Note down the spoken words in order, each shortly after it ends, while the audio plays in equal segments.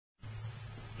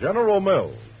General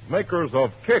Mills, makers of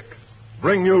Kicks,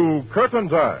 bring you Curtain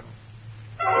Time.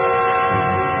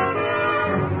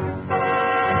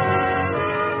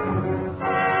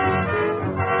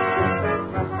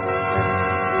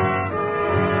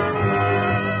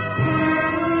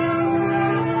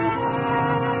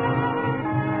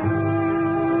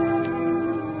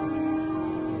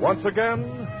 Once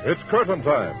again, it's Curtain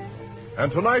Time.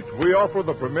 And tonight we offer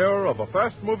the premiere of a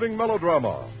fast-moving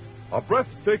melodrama, a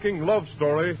breathtaking love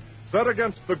story set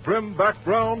against the grim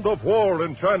background of war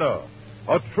in China.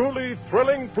 A truly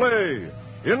thrilling play,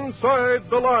 Inside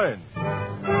the Lines.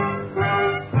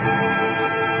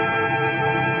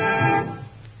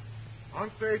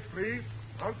 On stage, please.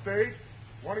 On stage.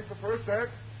 Wanting the first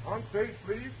act. On stage,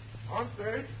 please. On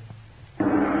stage.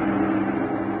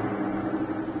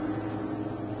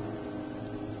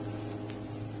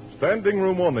 Standing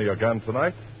room only again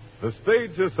tonight. The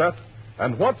stage is set,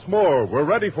 and once more we're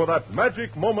ready for that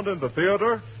magic moment in the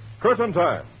theater, Curtain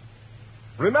Time.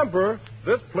 Remember,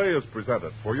 this play is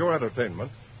presented for your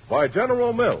entertainment by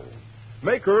General Mills,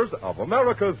 makers of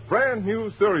America's brand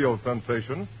new cereal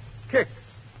sensation, Kicks,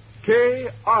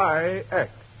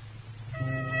 K-I-X.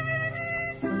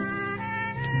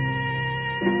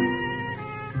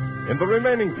 In the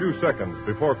remaining few seconds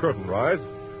before curtain rise,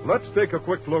 let's take a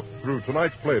quick look through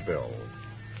tonight's playbill.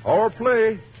 Our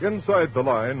play, Inside the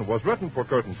Line, was written for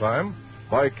Curtain Time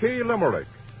by Kay Limerick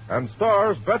and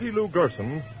stars Betty Lou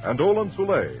Gerson and Olin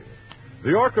Soule.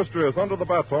 The orchestra is under the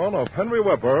baton of Henry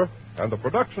Weber, and the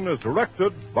production is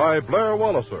directed by Blair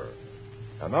Walliser.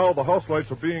 And now the house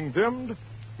lights are being dimmed.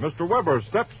 Mr. Weber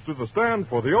steps to the stand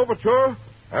for the overture,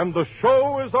 and the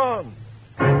show is on.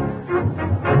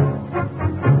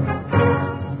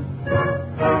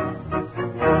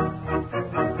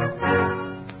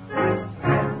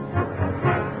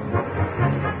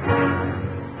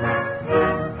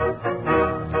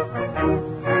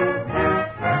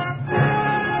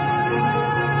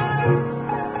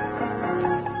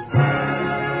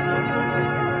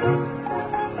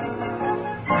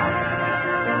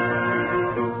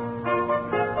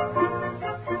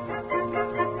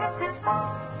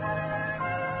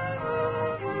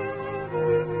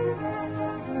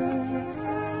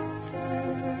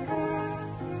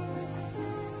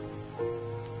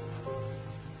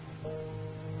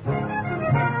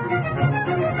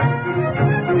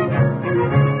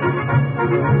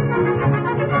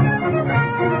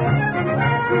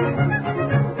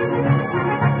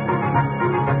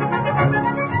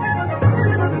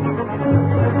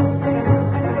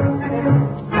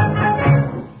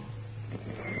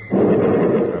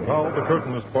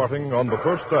 On the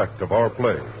first act of our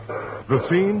play. The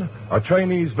scene, a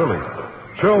Chinese village.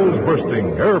 Shells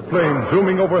bursting, airplanes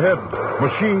zooming overhead,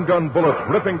 machine gun bullets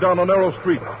ripping down a narrow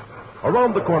street.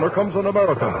 Around the corner comes an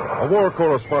American, a war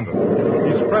correspondent.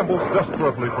 He scrambles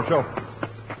desperately for shelter.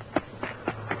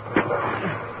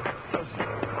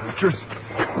 Just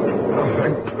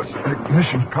this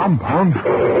ignition compound.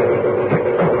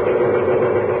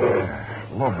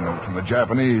 Love note from the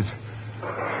Japanese.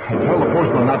 Tell the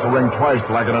postman not to ring twice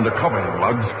till I get under cover, you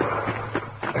lugs.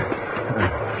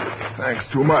 Thanks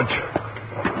too much.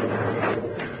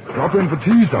 Drop in for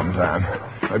tea sometime.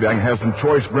 Maybe I can have some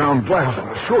choice ground glass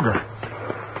and sugar.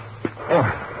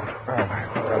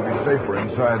 I'll be safer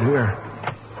inside here.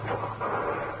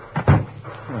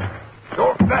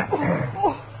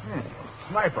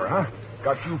 Sniper, huh?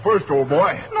 Got you first, old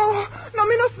boy. No,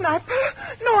 me no sniper.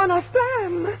 No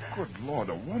understand. Good Lord,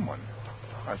 a woman.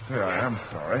 I say I am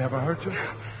sorry. Have I hurt you?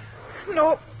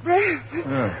 No breath.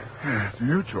 Yeah, it's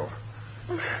mutual.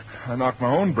 I knocked my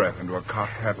own breath into a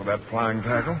cocked hat with that flying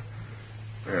tackle.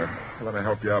 Here, let me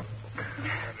help you up.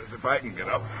 As if I can get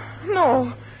up.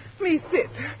 No, me sit.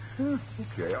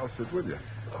 Okay, I'll sit with you.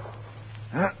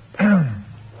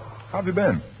 How've you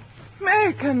been?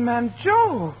 American man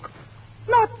joke.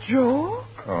 Not joke.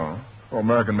 Oh,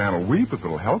 American man will weep if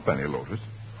it'll help any, Lotus.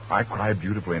 I cry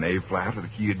beautifully in A flat with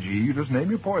the key of G. You just name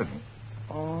your poison.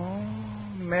 Oh,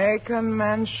 American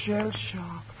man shell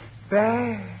shock.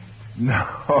 Bad.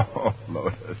 No,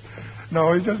 Lotus.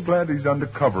 No, he's just glad he's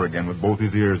undercover again with both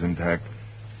his ears intact.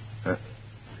 Are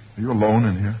you alone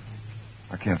in here?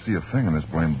 I can't see a thing in this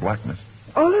blamed blackness.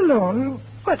 All alone?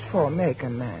 What for,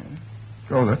 American man?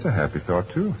 Oh, that's a happy thought,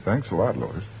 too. Thanks a lot,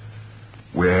 Lotus.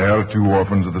 Well, two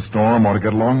orphans of the storm ought to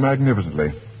get along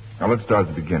magnificently. Now, let's start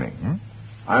at the beginning,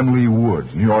 I'm Lee Woods,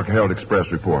 New York Herald Express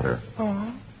reporter.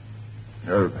 Oh?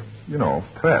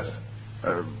 Press.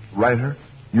 Writer?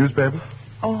 Newspaper?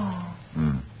 Oh.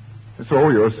 So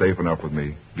you're safe enough with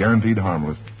me. Guaranteed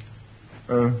harmless.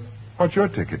 What's your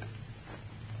ticket?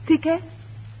 Ticket?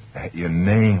 Your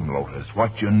name, Lotus.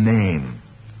 What's your name?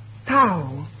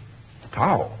 Tao.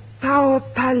 Tao. Tao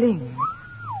Taling.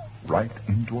 Right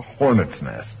into a hornet's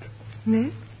nest.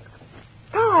 Nest?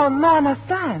 Tao no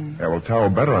understand. Yeah, well, Tao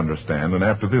better understand, and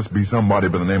after this be somebody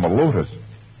by the name of Lotus.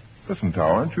 Listen,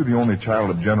 Tao, aren't you the only child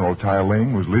of General Tai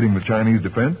Ling who's leading the Chinese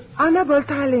defense? Honorable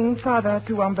Taling, father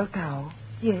to Humble Tao.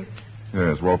 Yes.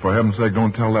 Yes, well, for heaven's sake,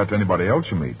 don't tell that to anybody else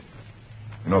you meet.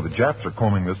 You know, the Japs are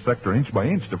combing this sector inch by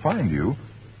inch to find you.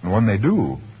 And when they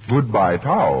do, goodbye,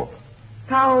 Tao.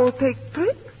 Tao take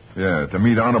trip? Yeah, to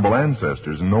meet honorable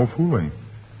ancestors and no fooling.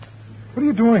 What are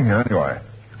you doing here, anyway?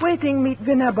 Waiting meet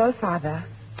venerable father.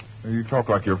 You talk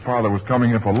like your father was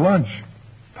coming in for lunch.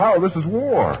 Tao, this is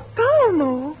war. Tao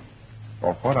no.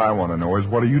 Well, what I want to know is,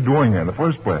 what are you doing here in the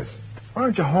first place? Why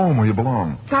aren't you home where you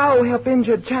belong? Tao help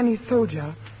injured Chinese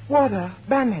soldier. Water,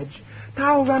 bandage.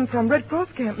 Tao run from Red Cross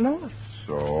camp north.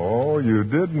 So, you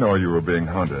did know you were being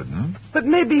hunted, hmm? But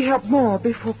maybe help more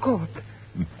before court.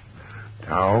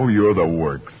 Tao, you're the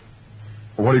works.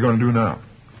 Well, what are you going to do now?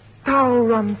 Tao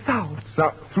run south.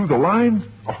 Through the lines?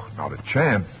 Oh, not a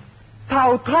chance.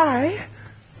 Tao try.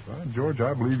 Well, George,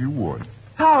 I believe you would.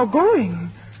 Tao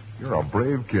going. You're a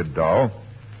brave kid, Tao.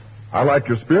 I like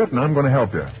your spirit, and I'm going to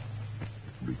help you.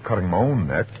 I'll be cutting my own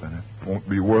neck, and it won't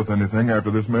be worth anything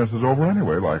after this mess is over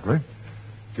anyway, likely.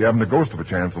 You haven't a ghost of a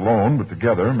chance alone, but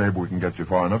together, maybe we can get you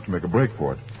far enough to make a break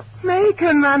for it.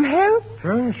 Can man help?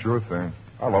 Yeah, sure thing.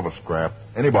 I love a scrap.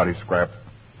 Anybody's scrap.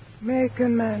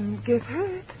 Can man get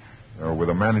hurt? With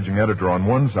a managing editor on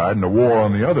one side and a war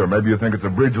on the other, maybe you think it's a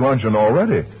bridge luncheon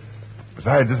already.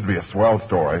 Besides, this will be a swell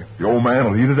story. The old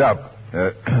man will eat it up.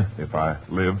 If I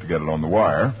live to get it on the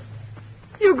wire.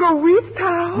 You go with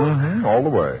Tao? Mm-hmm, all the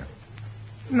way.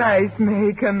 Nice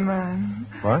Mexican man.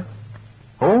 What?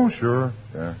 Oh, sure.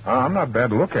 Yeah. I'm not bad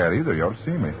to look at either. You ought to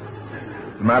see me.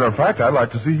 As a matter of fact, I'd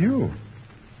like to see you.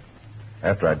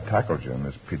 After I'd tackled you in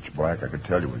this pitch black, I could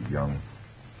tell you were young.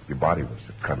 Your body was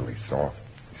so cuddly soft.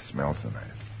 You smelled so nice.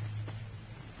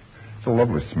 It's a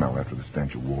lovely smell after the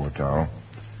stench of war, Tao.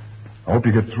 I hope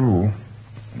you get through.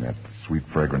 And that sweet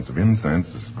fragrance of incense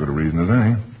is as good a reason as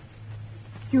any.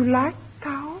 You like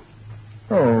Tao?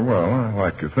 Oh, well, I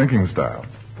like your thinking style.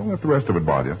 Don't let the rest of it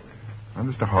bother you. I'm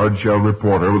just a hard-shelled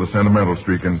reporter with a sentimental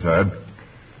streak inside.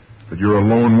 That you're a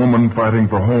lone woman fighting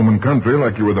for home and country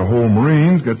like you were the whole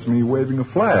Marines gets me waving a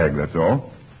flag, that's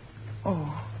all.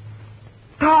 Oh.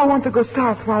 Tao want to go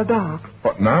south while dark.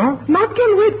 What, now? Not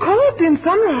can wait cold in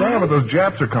sunrise. Yeah, but those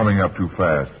Japs are coming up too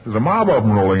fast. There's a mob of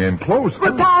them rolling in close.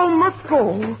 But Tao must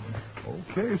go.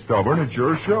 Okay, stubborn, it's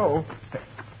your show. Hey,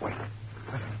 wait.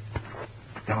 Listen.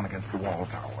 Down against the wall,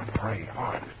 Tao, and pray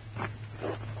hard.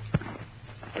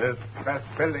 This best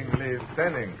building leaves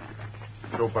standing.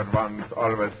 Stupid ones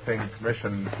always think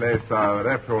mission place a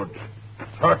refuge.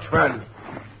 Search well.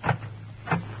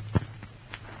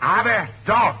 Ave,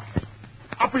 dogs!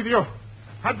 Up with you!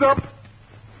 Heads up!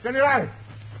 General!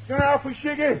 General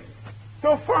Fushigi!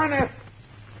 To furnace!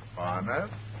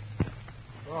 Furnace?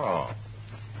 Oh.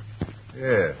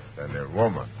 Yes, and a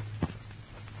woman.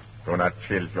 Do not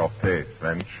chill your face,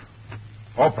 wench.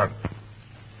 Open.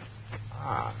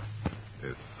 Ah,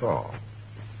 is so.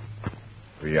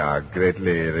 We are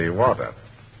greatly rewarded.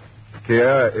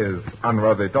 Here is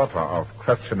unworthy daughter of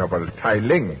questionable Tai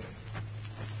Ling.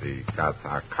 The gods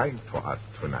are kind to us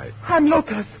tonight. I'm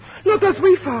Lotus. Lotus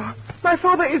Weaver. My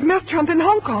father is merchant in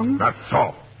Hong Kong. Not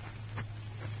so.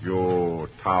 You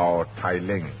Tao Tai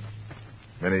Ling.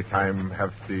 Many times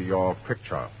have seen your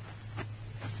picture.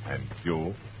 And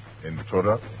you,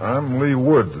 intruder? I'm Lee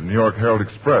Woods, the New York Herald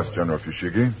Express, General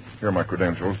Fushigi. Here are my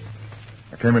credentials.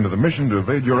 I came into the mission to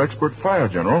evade your expert fire,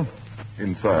 General.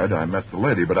 Inside, I met the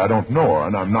lady, but I don't know her,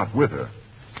 and I'm not with her.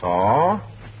 So?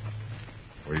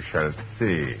 We shall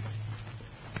see.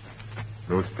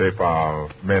 Newspaper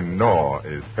men know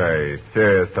is very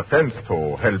serious offense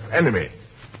to help enemy.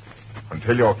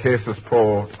 Until your case is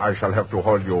proved, I shall have to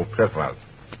hold you prisoners.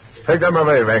 Take them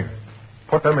away, Wang.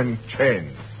 Put them in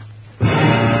chains.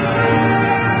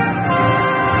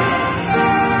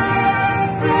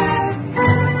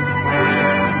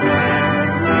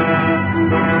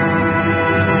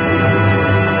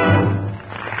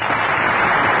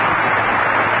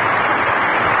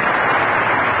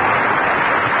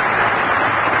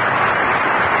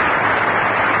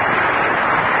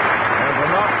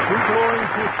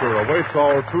 Awaits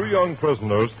our two young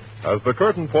prisoners as the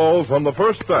curtain falls on the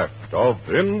first act of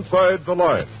Inside the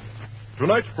Line,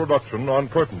 tonight's production on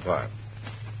Curtain Time.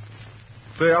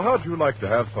 Say, how'd you like to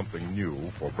have something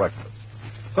new for breakfast?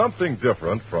 Something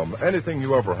different from anything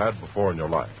you ever had before in your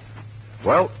life?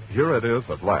 Well, here it is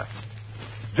at last.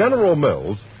 General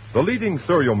Mills, the leading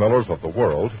cereal millers of the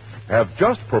world, have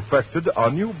just perfected a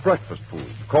new breakfast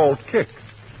food called Kix,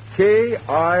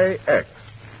 K-I-X,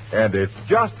 and it's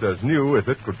just as new as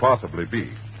it could possibly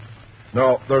be.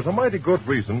 Now, there's a mighty good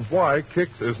reason why Kix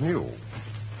is new.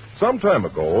 Some time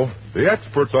ago, the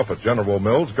experts up at General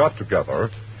Mills got together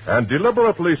and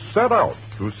deliberately set out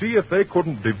to see if they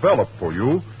couldn't develop for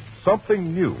you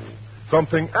something new,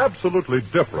 something absolutely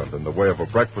different in the way of a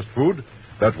breakfast food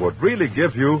that would really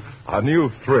give you a new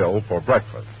thrill for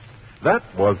breakfast. That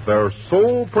was their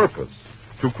sole purpose,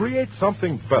 to create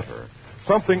something better,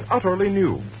 something utterly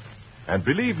new. And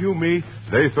believe you me,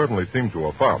 they certainly seem to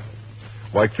have found it.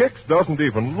 Why, Kix doesn't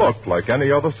even look like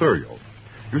any other cereal.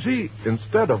 You see,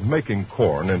 instead of making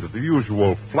corn into the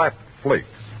usual flat flakes,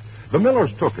 the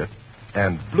millers took it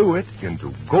and blew it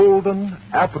into golden,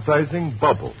 appetizing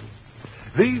bubbles.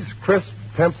 These crisp,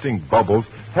 tempting bubbles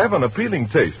have an appealing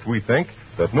taste, we think,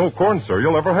 that no corn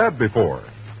cereal ever had before.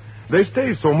 They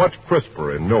stay so much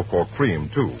crisper in milk or cream,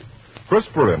 too.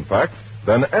 Crisper, in fact,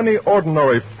 than any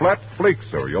ordinary flat flake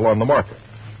cereal on the market.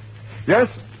 Yes,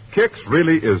 Kix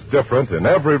really is different in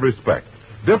every respect.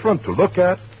 Different to look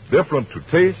at, different to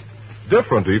taste,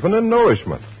 different even in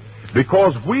nourishment.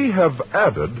 Because we have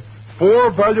added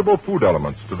 4 valuable food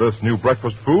elements to this new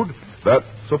breakfast food that,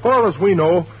 so far as we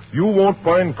know, you won't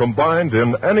find combined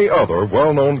in any other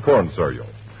well-known corn cereal.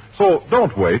 So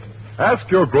don't wait.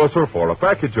 Ask your grocer for a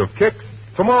package of Kix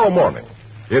tomorrow morning.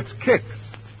 It's Kix,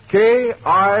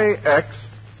 K-I-X,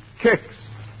 Kix.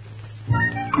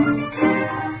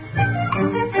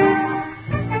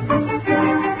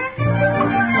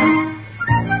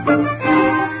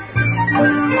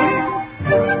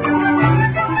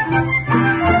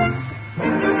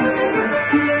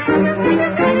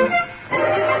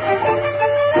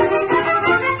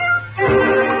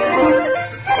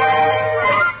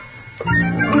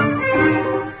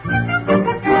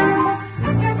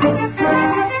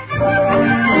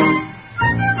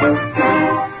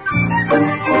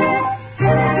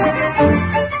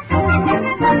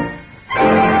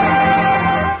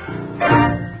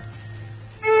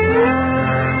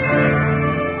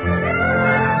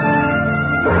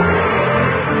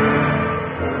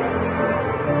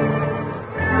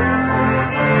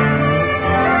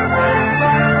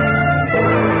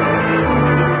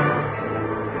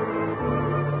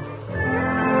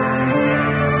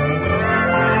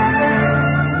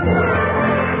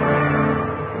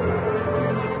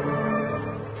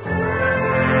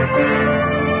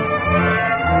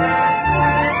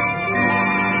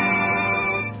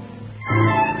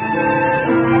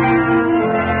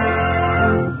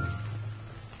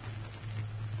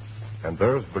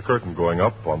 There's the curtain going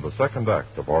up on the second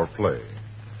act of our play.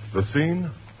 The scene,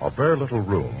 a bare little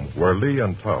room where Lee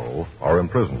and Tao are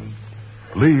imprisoned.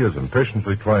 Lee is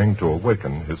impatiently trying to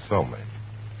awaken his cellmate.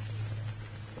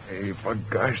 Hey, for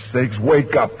gosh sakes,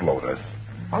 wake up, Lotus.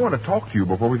 I want to talk to you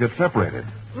before we get separated.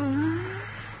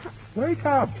 Wake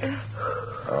up.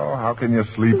 Oh, how can you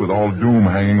sleep with all doom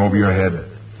hanging over your head?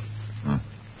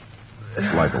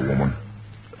 It's like a woman.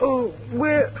 Oh,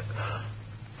 where...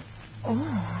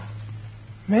 Oh,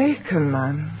 American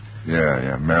man.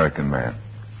 Yeah, American man.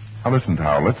 Now, listen,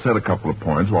 Tao, let's set a couple of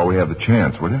points while we have the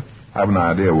chance, will you? I have an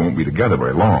idea we won't be together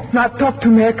very long. Now, talk to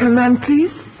American man,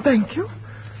 please. Thank you.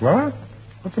 What?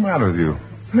 What's the matter with you?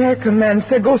 American man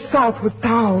say go south with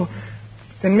Tao.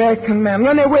 The American man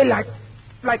run away like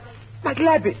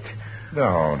rabbit.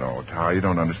 No, Tao, you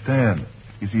don't understand.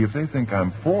 You see, if they think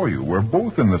I'm for you, we're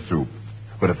both in the soup.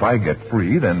 But if I get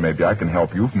free, then maybe I can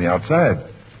help you from the outside.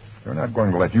 They're not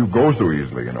going to let you go so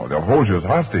easily, you know. They'll hold you as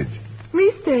hostage.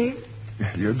 Me stay.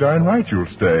 You're darn right you'll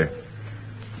stay.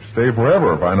 Stay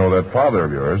forever if I know that father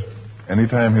of yours.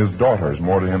 Anytime his daughter is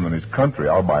more to him than his country,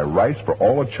 I'll buy rice for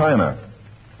all of China.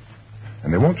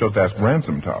 And they won't just ask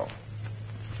ransom, Tao.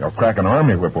 They'll crack an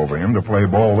army whip over him to play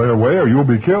ball their way, or you'll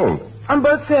be killed. I'm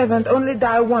but servant, only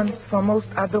die once for most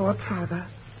adored father.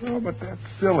 Oh, but that's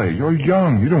silly. You're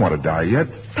young. You don't want to die yet.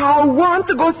 Tao want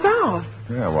to go south.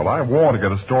 Yeah, well, I want to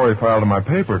get a story filed in my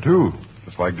paper, too.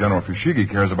 Just like General Fushigi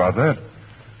cares about that.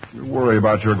 You worry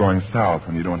about your going south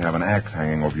when you don't have an axe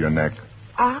hanging over your neck.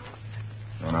 Ox?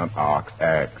 No, not ox,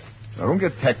 axe. Now, don't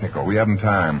get technical. We haven't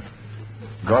time.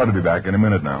 Guard will be back in a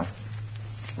minute now.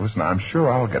 Listen, I'm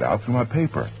sure I'll get out through my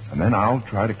paper, and then I'll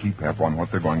try to keep pep on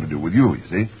what they're going to do with you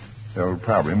see? They'll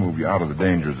probably move you out of the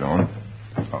danger zone.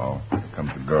 Oh, here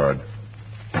comes the guard.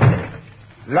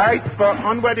 Light for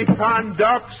unready farm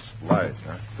ducks. Light,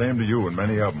 huh? Same to you and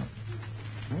many of them.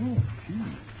 Oh, gee.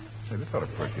 Say, this ought to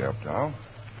perk you up, Tao.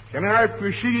 General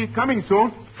Fushigi coming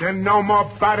soon. Then no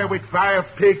more bother with fire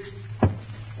pigs. 2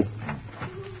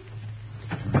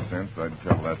 cents, I'd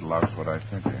tell that louse what I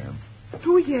think of him.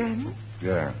 2 yen.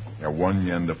 Yeah. 1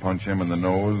 yen to punch him in the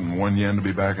nose and 1 yen to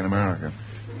be back in America.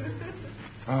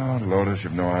 Oh, Lotus,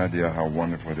 you've no idea how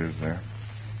wonderful it is there.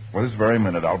 Well, this very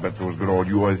minute, I'll bet those good old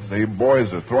USA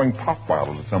boys are throwing pop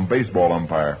bottles at some baseball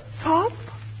umpire. Pop?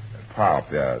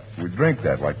 Pop, yeah. We drink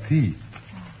that like tea.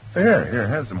 Here,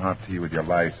 have some hot tea with your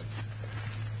lice.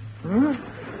 Anyway,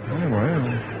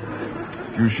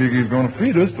 Fushigi's going to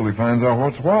feed us till he finds out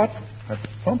what's what. That's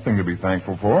something to be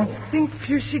thankful for. Think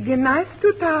Fushigi nice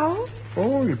to Tao?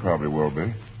 Oh, he probably will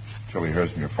be. Till he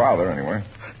hears from your father, anyway.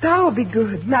 Tao will be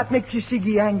good, not make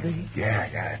Fushigi angry. Yeah,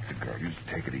 that's the girl. You just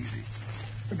take it easy.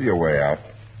 There'll be a way out.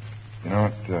 You know,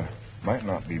 it might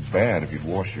not be bad if you'd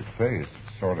wash your face.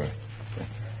 It's sort of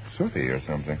sooty or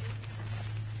something.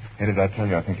 Hey, did I tell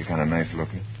you I think you're kind of nice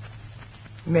looking?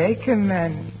 Make a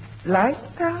man like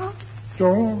Tao?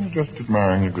 So, just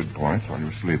admiring your good points while you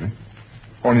were sleeping.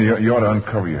 Only you ought to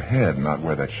uncover your head and not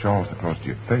wear that shawl so close to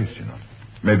your face, you know.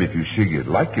 Maybe if Fushigi would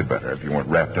like you better if you weren't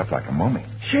wrapped up like a mummy.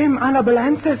 Shame, honorable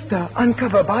ancestor,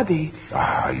 uncover body. You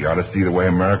ought to see the way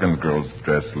American girls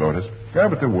dress, Lotus. Yeah,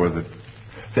 but they're worth it.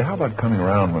 Say, how about coming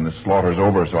around when the slaughter's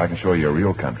over so I can show you a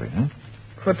real country,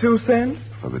 For 2 cents?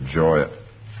 For the joy of...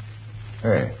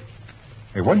 Hey,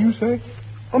 what do you say?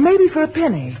 Or maybe for a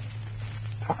penny.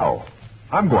 How?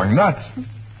 I'm going nuts.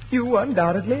 You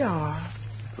undoubtedly are.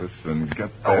 Listen,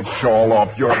 get that shawl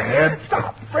off your head.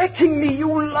 Stop breaking me, you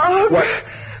lug. What?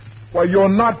 Why, you're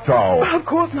not Tao. Well, of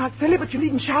course not, silly, but you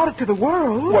needn't shout it to the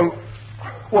world.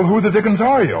 Well, who the dickens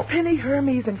are you? Penny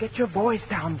Hermes, and get your voice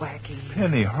down, wacky.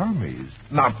 Penny Hermes?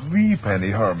 Not the Penny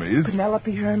Hermes.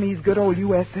 Penelope Hermes, good old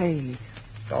USA.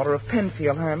 Daughter of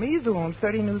Penfield Hermes, who owns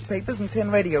 30 newspapers and 10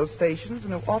 radio stations,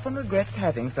 and who often regrets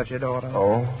having such a daughter.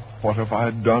 Oh, what have I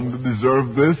done to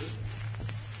deserve this?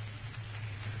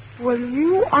 Well,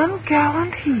 you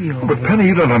ungallant heel. But, Penny,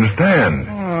 you don't understand.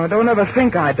 Oh, don't ever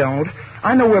think I don't.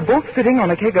 I know we're both sitting on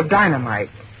a keg of dynamite.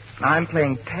 I'm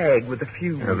playing tag with the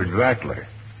fuse. Yes, exactly.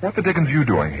 What the dickens are you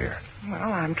doing here?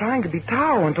 Well, I'm trying to be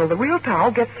Tao until the real Tao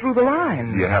gets through the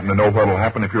line. Do you happen to know what'll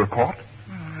happen if you're caught?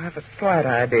 I have a slight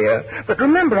idea. But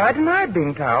remember, I denied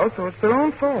being Tao, so it's their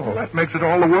own fault. Well, that makes it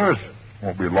all the worse.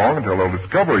 Won't be long until they'll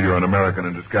discover you're an American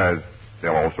in disguise.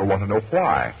 They'll also want to know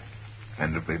why.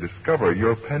 And if they discover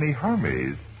you're Penny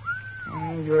Hermes...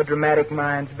 Your dramatic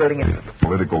mind's building a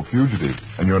political fugitive,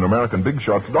 and you're an American big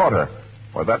shot's daughter.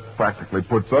 Why, that practically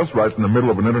puts us right in the middle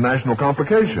of an international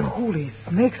complication. Holy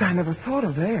snakes, I never thought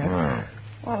of that.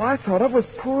 Oh. All I thought of was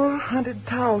poor hunted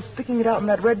Tao sticking it out in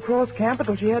that Red Cross camp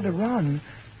until she had to run.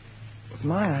 It was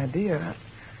my idea.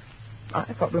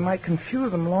 I thought we might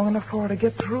confuse them long enough for her to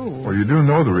get through. Well, you do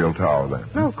know the real Tao, then?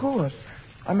 No, of course.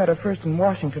 I met her first in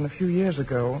Washington a few years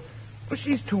ago. Well,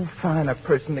 she's too fine a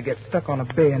person to get stuck on a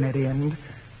bayonet end.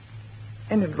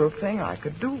 Any little thing I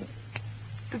could do.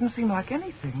 Didn't seem like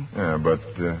anything. Yeah, but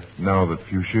now that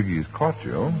Fushigi's caught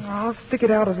you... I'll stick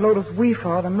it out as Lotus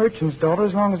Weefar, the merchant's daughter,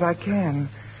 as long as I can.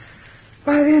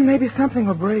 By then, maybe something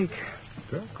will break.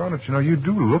 Doggone it, you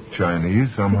do look Chinese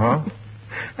somehow.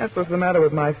 That's what's the matter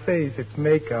with my face. It's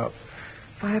makeup.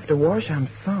 If I have to wash, I'm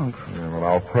sunk. Yeah, well,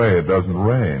 I'll pray it doesn't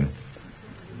rain.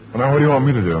 Well, now, what do you want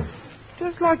me to do?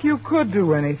 Just like you could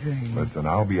do anything. Listen,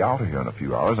 I'll be out of here in a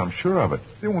few hours. I'm sure of it.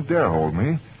 They won't dare hold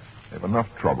me. They have enough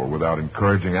trouble without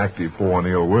encouraging active foreign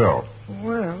ill will.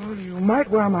 Well, you might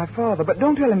worry my father, but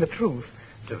don't tell him the truth.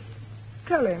 Just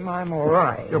tell him I'm all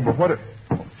right. Yeah, but what...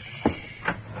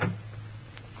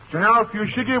 General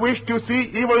Fushigi wished to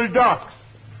see evil ducks.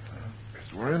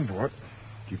 Guess we're in for it.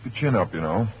 Keep your chin up,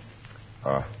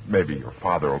 Maybe your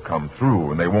father will come through,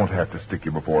 and they won't have to stick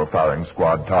you before a firing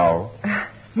squad, Tao.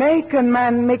 Make a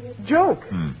man make joke.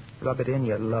 Rub it in,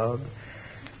 you lug.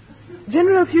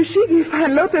 General Fushigi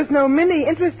find Lotus know many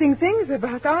interesting things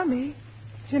about army.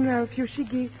 General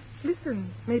Fushigi,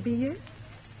 listen, maybe yes?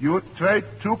 You trade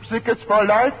troop tickets for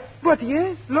life? But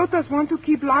yes, Lotus want to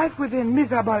keep life within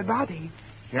miserable body.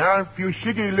 General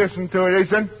Fushigi listen to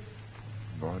reason.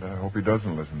 Lord, I hope he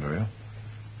doesn't listen to you.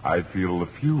 I feel the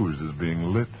fuse is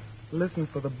being lit. Listen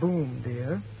for the boom,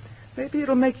 dear. Maybe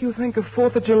it'll make you think of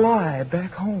 4th of July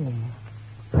back home.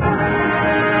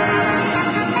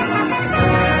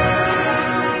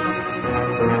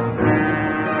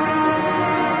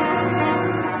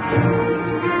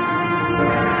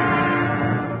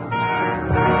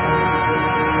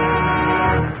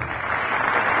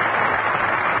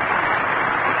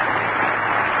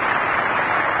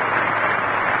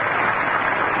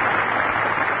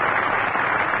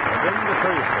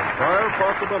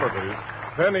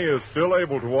 Penny is still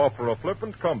able to offer a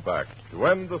flippant comeback to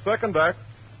end the second act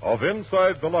of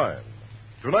Inside the Line,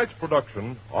 tonight's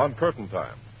production on Curtain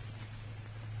Time.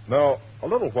 Now, a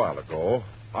little while ago,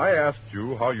 I asked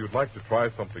you how you'd like to try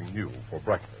something new for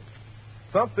breakfast.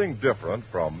 Something different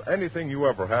from anything you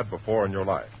ever had before in your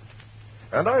life.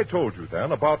 And I told you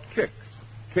then about Kix,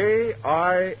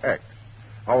 K-I-X,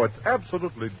 how it's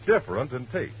absolutely different in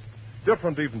taste,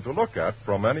 different even to look at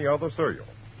from any other cereal.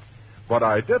 But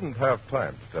I didn't have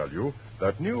time to tell you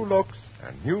that new looks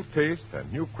and new taste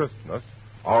and new crispness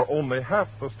are only half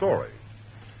the story.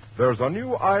 There's a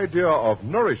new idea of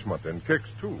nourishment in Kix,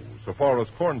 too, so far as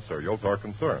corn cereals are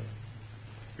concerned.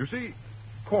 You see,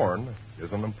 corn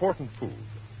is an important food,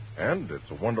 and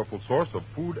it's a wonderful source of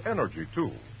food energy,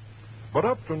 too. But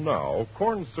up to now,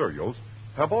 corn cereals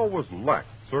have always lacked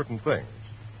certain things.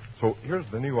 So here's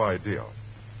the new idea.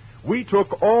 We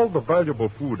took all the valuable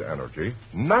food energy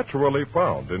naturally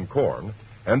found in corn,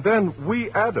 and then we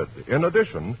added, in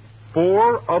addition,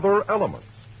 4 other elements.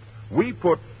 We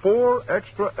put 4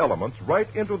 extra elements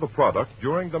right into the product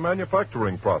during the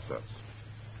manufacturing process.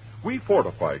 We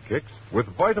fortify Kix with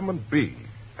vitamin B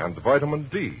and vitamin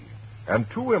D and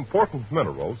 2 important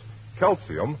minerals,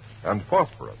 calcium and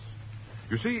phosphorus.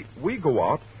 You see, we go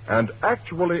out and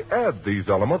actually add these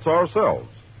elements ourselves.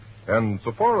 And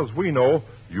so far as we know,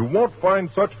 you won't find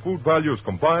such food values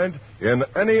combined in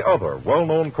any other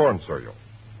well-known corn cereal.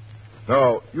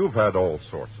 Now, you've had all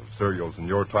sorts of cereals in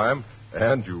your time,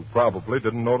 and you probably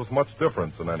didn't notice much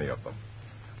difference in any of them.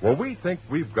 Well, we think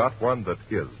we've got one that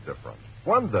is different,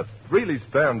 one that really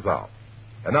stands out.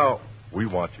 And now, we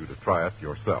want you to try it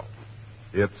yourself.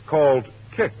 It's called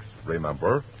Kix,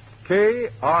 remember?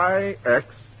 K-I-X,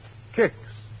 Kix.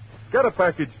 Get a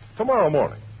package tomorrow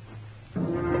morning.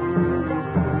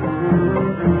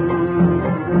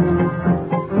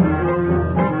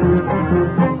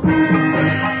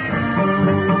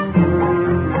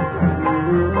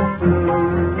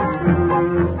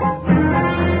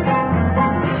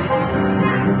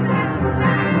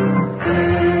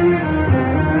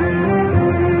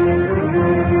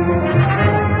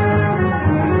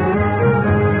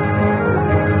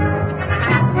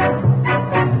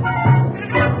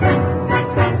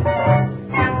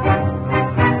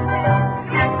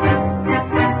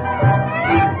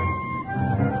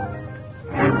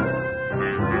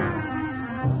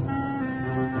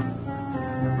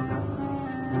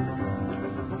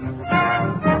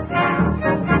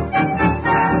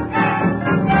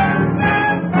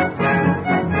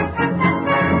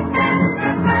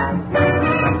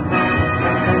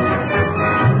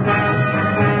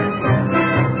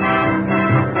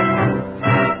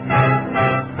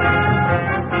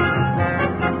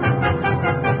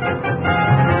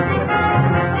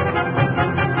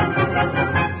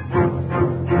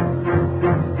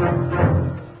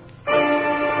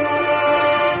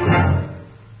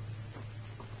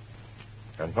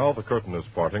 Curtain is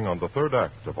parting on the third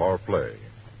act of our play.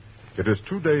 It is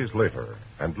 2 days later,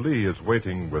 and Lee is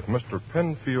waiting with Mr.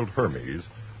 Penfield Hermes,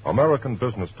 American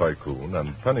business tycoon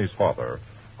and Penny's father,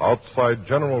 outside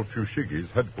General Fushigi's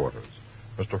headquarters.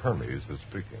 Mr. Hermes is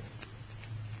speaking.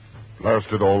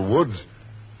 Blast it all, Woods.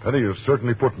 Penny has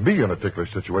certainly put me in a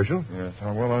ticklish situation. Yes,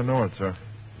 how well I know it, sir.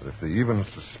 But if they even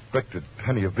suspected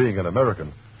Penny of being an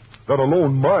American, let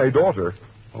alone my daughter,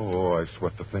 oh, I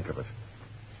sweat to think of it.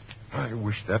 I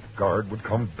wish that guard would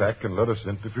come back and let us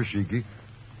into Fushigi.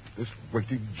 This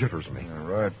waiting jitters me. Yeah,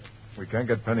 right. We can't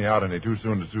get Penny out any too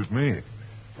soon to suit me.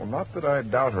 Well, not that I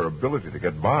doubt her ability to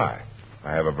get by.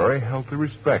 I have a very healthy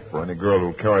respect for any girl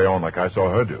who'll carry on like I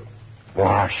saw her do.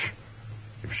 Bosh!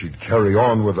 If she'd carry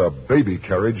on with a baby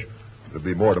carriage, it'd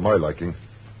be more to my liking.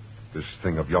 This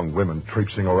thing of young women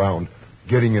traipsing around,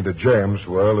 getting into jams,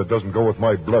 well, it doesn't go with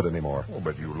my blood anymore. Oh,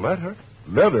 but you let her.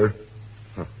 Let her?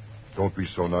 Don't be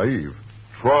so naive.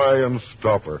 Try and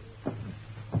stop her.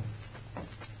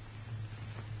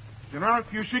 General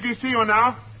Fushigi, see you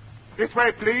now. This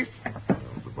way, please.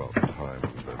 It's about time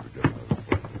we better get out of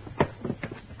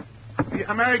this.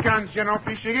 The Americans, General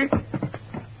Fushigi.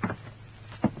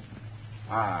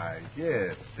 Ah,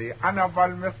 yes, the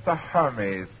Honorable Mr.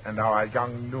 Hermes and our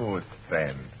young news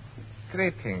friend.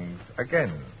 Greetings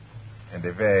again, and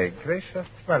a very gracious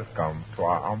welcome to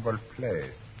our humble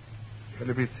place. Will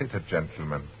you be seated,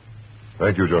 gentlemen?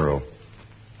 Thank you, General.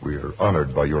 We are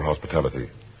honored by your hospitality.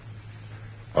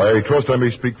 I trust I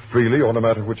may speak freely on a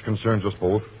matter which concerns us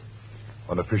both,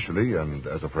 unofficially and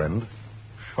as a friend.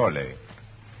 Surely.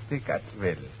 Speak at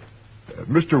will.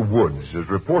 Mr. Woods has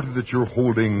reported that you're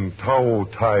holding Tao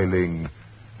Tai Ling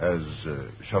as,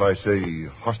 shall I say,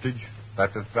 hostage?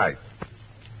 That is right.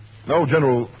 Now,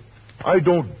 General, I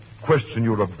don't question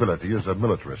your ability as a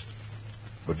militarist.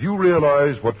 But do you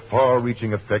realize what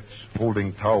far-reaching effects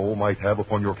holding Tao might have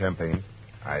upon your campaign?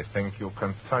 I think you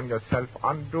concern yourself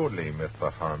unduly,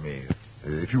 Mr. Hermes.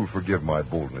 If you'll forgive my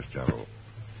boldness, General.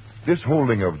 This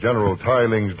holding of General Tai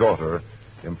Ling's daughter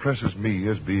impresses me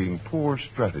as being poor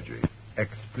strategy.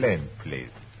 Explain, please.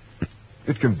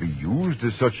 It can be used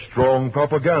as such strong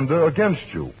propaganda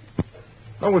against you.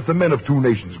 Now, if the men of two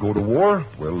nations go to war,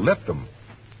 we'll let them.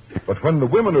 But when the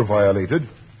women are violated,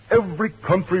 every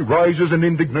country rises in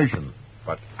indignation.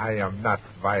 But I am not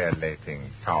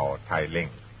violating Cao Tai Ling.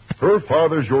 Her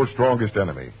father's your strongest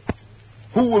enemy.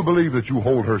 Who will believe that you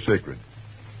hold her sacred?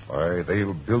 Why,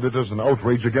 they'll build it as an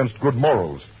outrage against good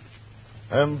morals.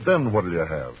 And then what'll you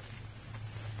have?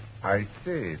 I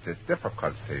see the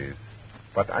difficulties,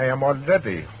 but I am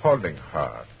already holding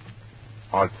her.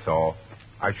 Also,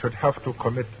 I should have to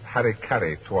commit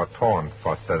harikari to atone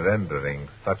for surrendering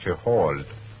such a hold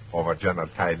over General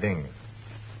Tai Ling.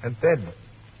 And then,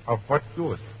 of what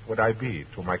use would I be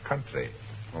to my country?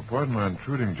 Well, pardon my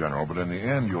intruding, General, but in the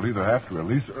end, you'll either have to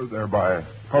release her, thereby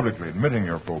publicly admitting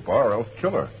your faux pas, or else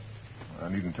kill her. I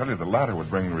needn't tell you the latter would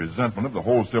bring the resentment of the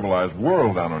whole civilized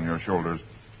world down on your shoulders.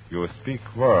 You speak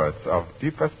words of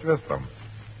deepest wisdom.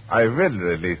 I will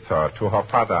release her to her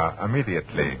father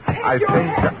immediately. I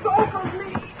think...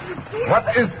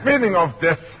 What is meaning of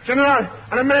this? General,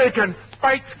 an American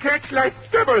bites cats like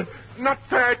devil. Not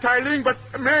Tai Ling, but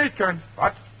American.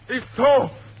 What? It's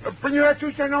so. Bring her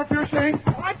to General, you're saying?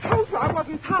 I told you I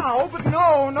wasn't Tao, but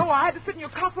no, I had to sit in your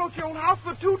cockroachy old house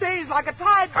for 2 days like a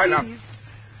tied cheese.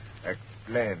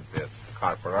 Explain this,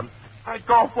 Corporal. I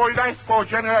go for lifeboat,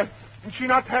 General, and she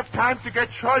not have time to get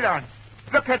shot on.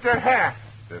 Look at her hair.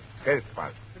 Disgraceful.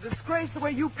 The disgrace the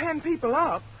way you pen people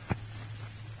up.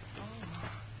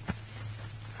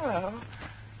 Hello.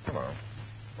 Hello.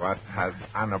 What has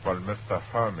Honorable Mr.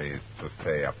 Hermes to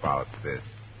say about this?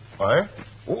 Aye?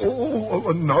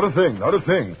 Not a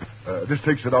thing. This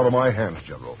takes it out of my hands,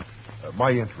 General.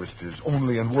 My interest is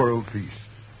only in world peace.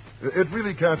 It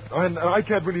really can't... I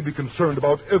can't really be concerned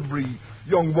about every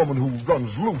young woman who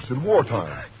runs loose in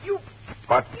wartime.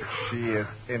 But she is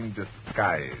in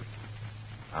disguise.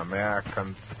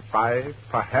 American spy,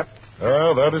 perhaps?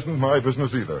 That isn't my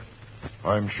business either.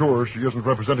 I'm sure she isn't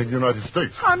representing the United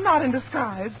States. I'm not in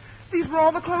disguise. These were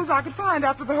all the clothes I could find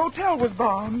after the hotel was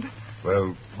bombed.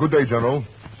 Well, good day, General.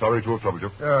 Sorry to have troubled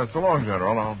you. So long,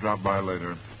 General. I'll drop by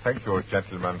later. Thank you,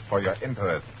 gentlemen, for your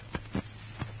interest.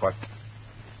 But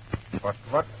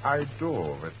what I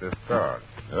do with this girl?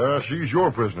 She's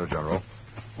your prisoner, General.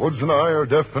 Woods and I are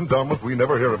deaf and dumb if we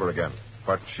never hear of her again.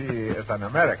 But she is an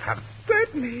American.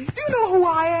 Certainly. Do you know who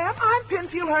I am? I'm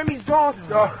Penfield Hermes'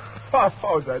 daughter.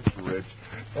 Oh, that's rich.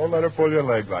 Don't let her pull your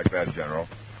leg like that, General.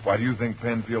 Why, do you think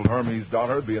Penfield Hermes'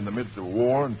 daughter would be in the midst of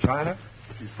war in China?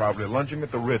 She's probably lunching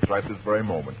at the Ritz right this very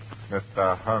moment.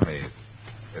 Mr. Hermes,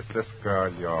 is this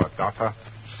girl your daughter?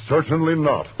 Certainly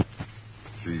not.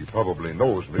 She probably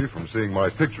knows me from seeing my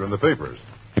picture in the papers.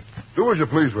 Do as you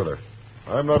please with her.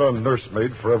 I'm not a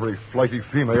nursemaid for every flighty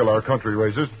female our country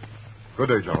raises. Good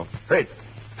day, General. Wait,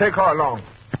 take her along.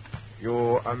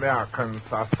 You Americans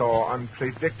are so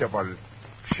unpredictable.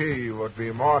 She would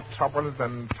be more trouble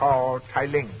than Cao Tai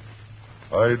Ling.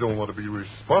 I don't want to be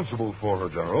responsible for her,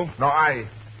 General. No, I.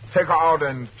 Take her out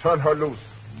and turn her loose.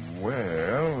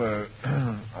 Well,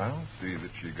 I'll see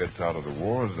that she gets out of the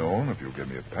war zone if you'll give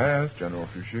me a pass, General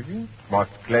Fushigi. Most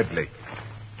gladly.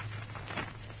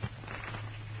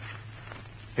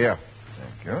 Here.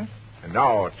 Thank you. And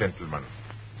now, gentlemen,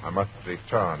 I must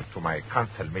return to my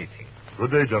council meeting.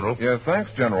 Good day, General. Yes,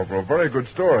 thanks, General, for a very good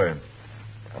story.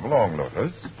 Come along,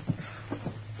 Lotus.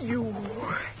 You.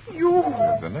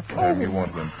 The next time you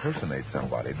want to impersonate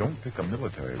somebody, don't pick a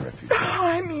military refuge.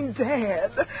 I mean,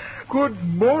 Dad. Good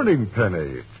morning,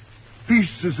 Penny.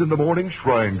 Peace is in the morning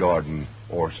shrine garden,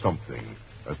 or something,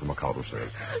 as the Mikado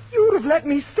says. You would have let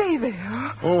me stay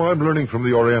there. Oh, I'm learning from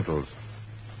the Orientals.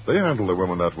 They handle the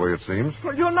women that way, it seems.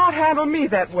 Well, you'll not handle me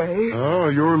that way. Oh,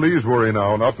 you're Lee's worry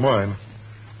now, not mine.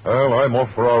 Well, I'm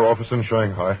off for our office in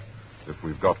Shanghai, if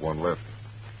we've got one left.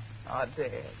 Ah,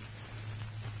 Dad.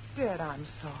 Dad, I'm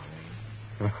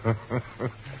sorry.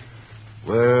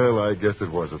 Well, I guess it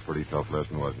was a pretty tough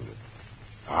lesson, wasn't it?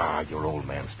 Your old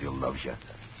man still loves you.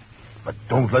 But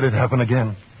don't let it happen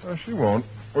again. She won't.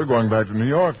 We're going back to New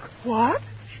York. What?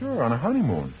 Sure, on a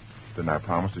honeymoon. Didn't I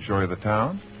promise to show you the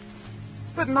town?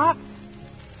 But not...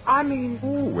 I mean...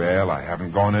 Oh, well, I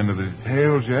haven't gone into the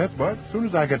details yet, but as soon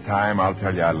as I get time, I'll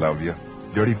tell you I love you.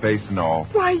 Dirty face and all.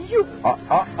 Why, you...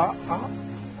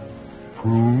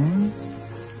 Prune?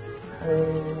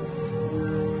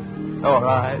 All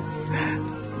right.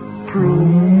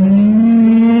 Prune?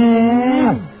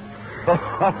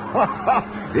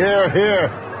 Here.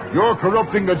 You're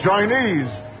corrupting the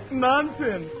Chinese.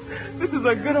 Nonsense. This is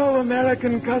a good old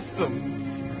American custom.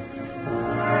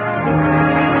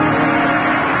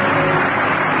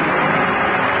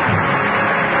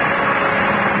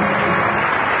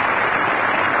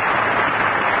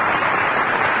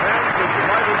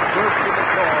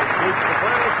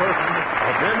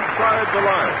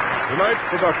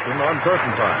 production on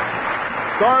Curtain Time.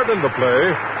 Starred in the play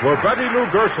were Betty Lou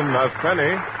Gershon as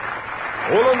Penny,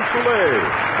 Olin Soule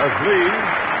as Lee,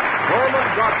 Norman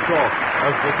Gottschalk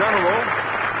as the General,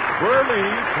 Burr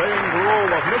Lee playing the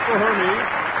role of Mr. Hermes,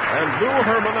 and Lou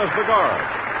Herman as the guard.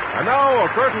 And now a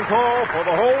curtain call for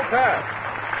the whole cast.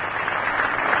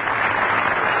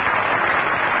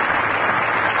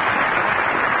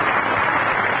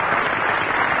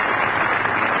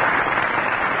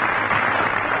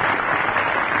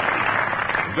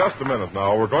 In just a minute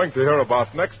now, we're going to hear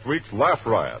about next week's Laugh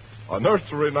Riot, a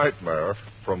nursery nightmare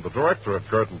from the director of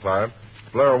Curtain Time,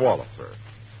 Blair Walliser.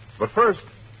 But first,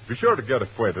 be sure to get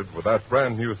acquainted with that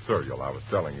brand new cereal I was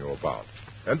telling you about.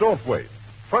 And don't wait.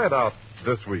 Try it out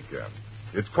this weekend.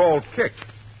 It's called Kix.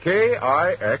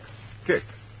 K-I-X, Kix.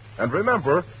 And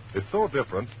remember, it's so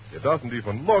different, it doesn't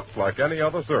even look like any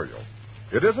other cereal.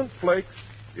 It isn't flakes,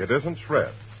 it isn't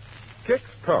shreds. Kix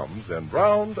comes in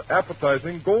round,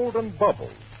 appetizing golden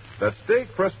bubbles that stay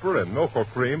crisper in milk or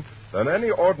cream than any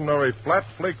ordinary flat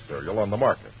flake cereal on the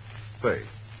market. Say,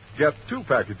 get 2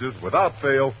 packages without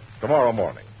fail tomorrow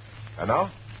morning. And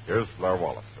now, here's Blair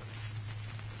Walliser.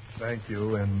 Thank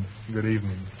you, and good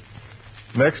evening.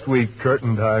 Next week,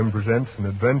 Curtain Time presents an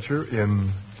adventure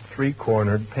in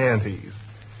 3-cornered panties.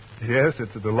 Yes,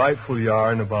 it's a delightful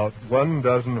yarn about 12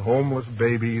 homeless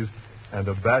babies and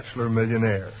a bachelor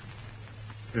millionaire.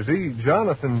 You see,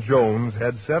 Jonathan Jones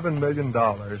had $7 million,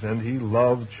 and he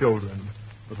loved children.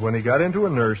 But when he got into a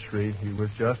nursery, he was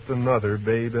just another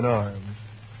babe in arms.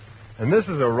 And this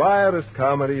is a riotous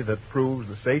comedy that proves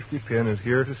the safety pin is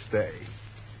here to stay.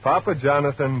 Papa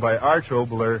Jonathan by Arch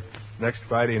Oboler, next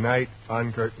Friday night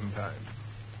on Curtain Time.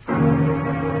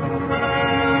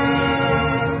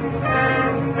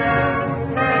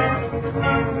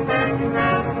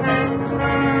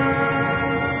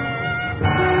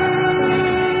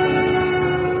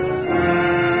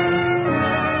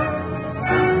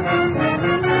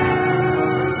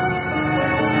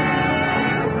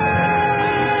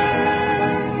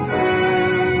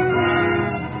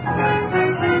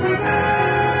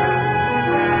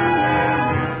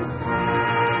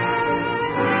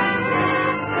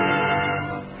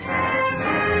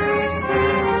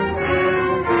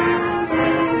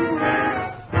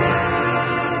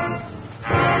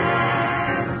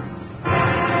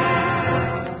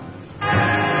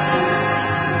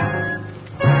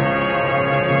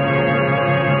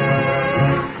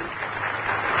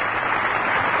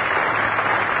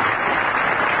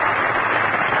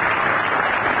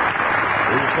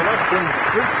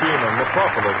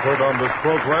 Heard on this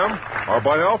program are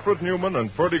by Alfred Newman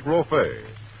and Ferdy Grofé.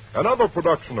 Another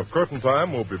production of Curtain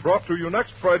Time will be brought to you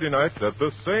next Friday night at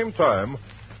this same time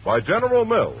by General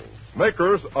Mills,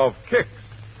 makers of Kix.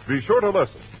 Be sure to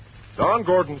listen. Don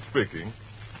Gordon speaking.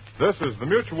 This is the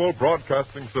Mutual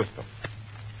Broadcasting System.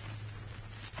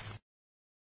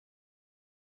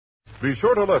 Be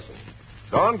sure to listen.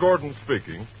 Don Gordon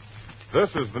speaking. This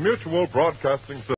is the Mutual Broadcasting System.